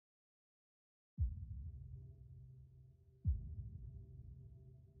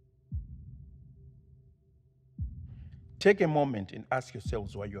Take a moment and ask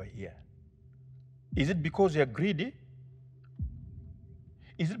yourselves why you are here. Is it because you are greedy?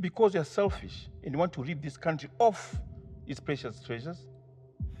 Is it because you are selfish and you want to rip this country off its precious treasures?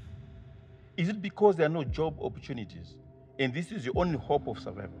 Is it because there are no job opportunities and this is your only hope of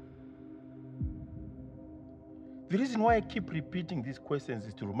survival? The reason why I keep repeating these questions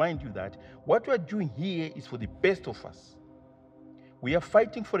is to remind you that what we are doing here is for the best of us. We are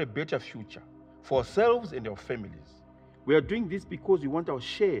fighting for a better future, for ourselves and our families. We are doing this because we want our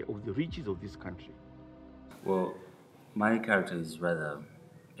share of the riches of this country. Well, my character is rather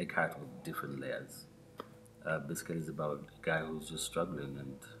a character with different layers. Basically, it's about a guy who's just struggling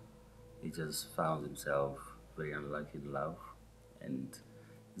and he just found himself very unlucky in love and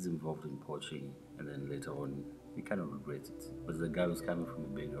is involved in poaching, and then later on he kind of regrets it. But the guy who's coming from a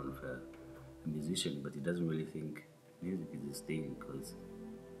background of a musician, but he doesn't really think music is his thing because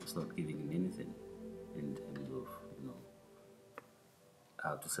it's not giving him anything in terms of, you know,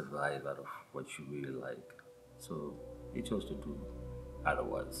 how to survive out of what you really like. So he chose to do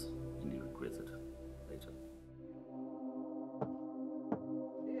otherwise, and he regrets it later.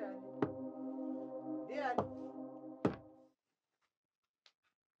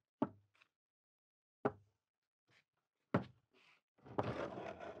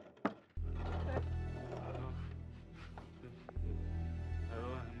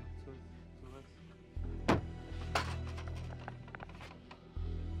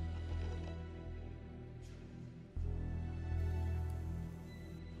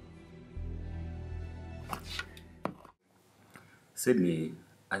 Sydney,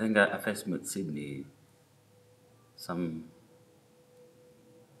 I think I first met Sydney some,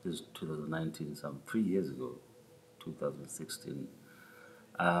 this 2019, some 3 years ago, 2016.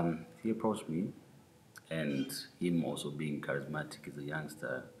 He approached me, and him also being charismatic as a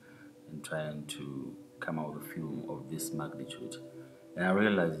youngster and trying to come out with a film of this magnitude. And I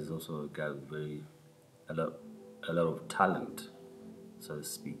realized he's also a guy with a lot, a lot of talent, so to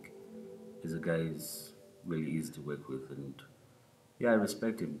speak. He's a guy who's really easy to work with, and yeah, I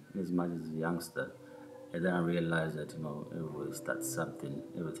respect him as much as a youngster. And then I realized that, you know, everybody starts something,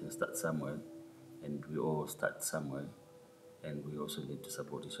 everything starts somewhere, and we all start somewhere, and we also need to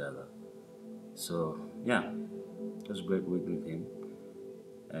support each other. So, yeah, it was great working with him.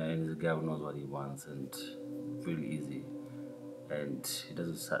 And he's a guy who knows what he wants, and really easy. And he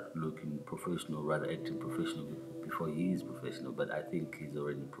doesn't start looking professional, rather acting professional before he is professional. But I think he's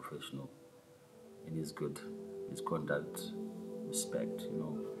already professional, and he's good. His conduct, respect, you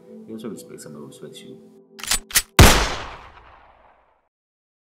know. He also respects somebody who respects you.